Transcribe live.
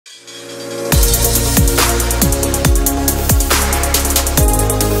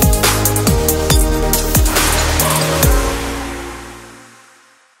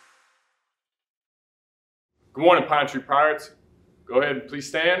Good morning, Pine Tree Pirates. Go ahead and please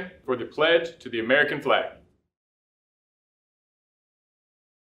stand for the pledge to the American flag.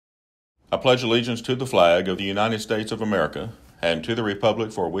 I pledge allegiance to the flag of the United States of America and to the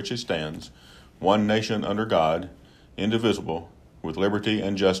republic for which it stands, one nation under God, indivisible, with liberty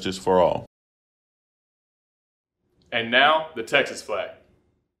and justice for all. And now, the Texas flag.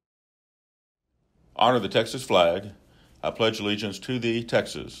 Honor the Texas flag. I pledge allegiance to thee,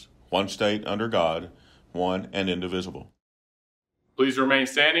 Texas, one state under God, one and indivisible. Please remain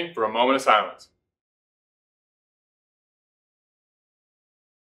standing for a moment of silence.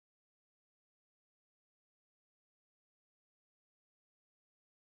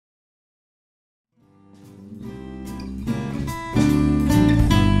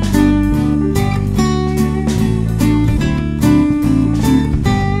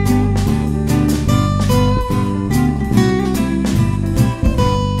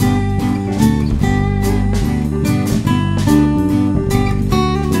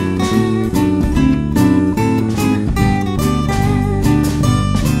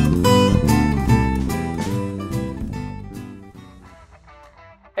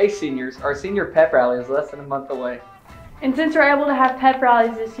 Hey seniors, our senior pep rally is less than a month away. And since we're able to have pep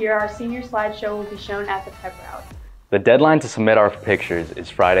rallies this year, our senior slideshow will be shown at the pep rally. The deadline to submit our pictures is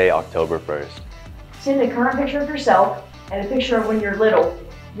Friday, October 1st. Send a current picture of yourself and a picture of when you're little.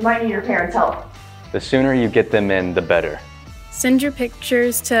 You might need your parents' help. The sooner you get them in, the better. Send your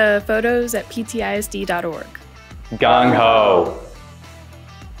pictures to photos@ptisd.org. Gung ho!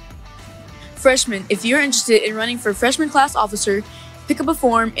 Freshmen, if you're interested in running for freshman class officer, pick up a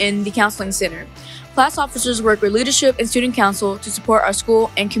form in the Counseling Center. Class officers work with leadership and student council to support our school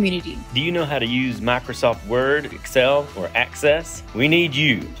and community. Do you know how to use Microsoft Word, Excel, or Access? We need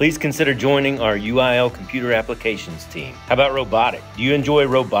you. Please consider joining our UIL computer applications team. How about robotics? Do you enjoy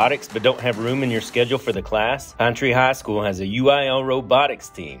robotics but don't have room in your schedule for the class? Pine Tree High School has a UIL robotics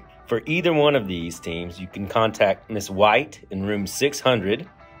team. For either one of these teams, you can contact Ms. White in room 600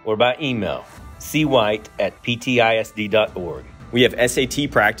 or by email cwhite@ptisd.org. We have SAT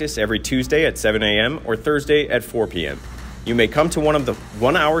practice every Tuesday at 7 a.m. or Thursday at 4 p.m. You may come to one of the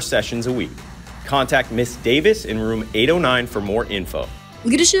 1-hour sessions a week. Contact Miss Davis in room 809 for more info.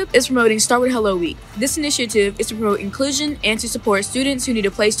 Leadership is promoting Start with Hello Week. This initiative is to promote inclusion and to support students who need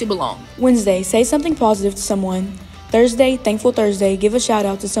a place to belong. Wednesday, say something positive to someone. Thursday, Thankful Thursday, give a shout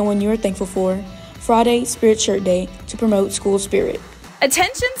out to someone you are thankful for. Friday, Spirit Shirt Day, to promote school spirit.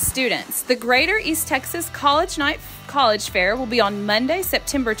 Attention students, the Greater East Texas College Night College Fair will be on Monday,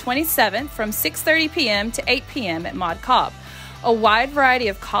 September 27th from 6:30 p.m. to 8 p.m. at Mod Cobb. A wide variety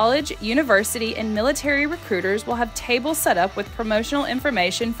of college, university, and military recruiters will have tables set up with promotional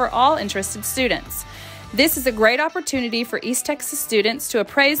information for all interested students. This is a great opportunity for East Texas students to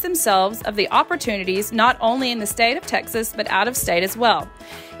appraise themselves of the opportunities not only in the state of Texas, but out of state as well.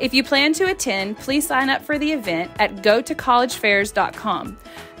 If you plan to attend, please sign up for the event at gotocollegefairs.com.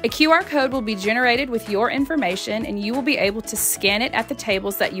 A QR code will be generated with your information and you will be able to scan it at the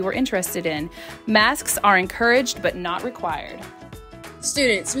tables that you are interested in. Masks are encouraged but not required.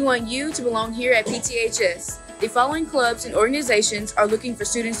 Students, we want you to belong here at PTHS. The following clubs and organizations are looking for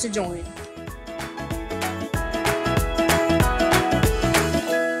students to join.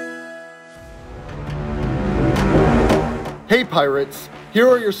 Hey Pirates, here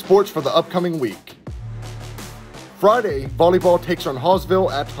are your sports for the upcoming week. Friday, volleyball takes on Hawesville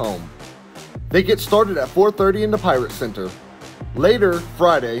at home. They get started at 4:30 in the Pirate Center. Later,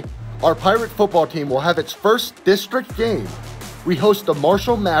 Friday, our Pirate football team will have its first district game. We host the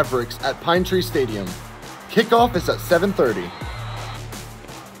Marshall Mavericks at Pine Tree Stadium. Kickoff is at 7:30.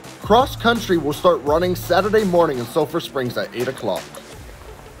 Cross country will start running Saturday morning in Sulphur Springs at 8 o'clock.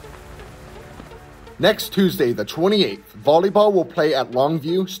 Next Tuesday, the 28th, volleyball will play at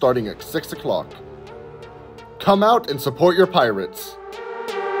Longview starting at 6 o'clock. Come out and support your Pirates.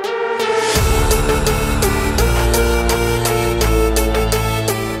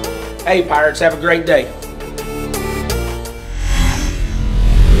 Hey Pirates, have a great day.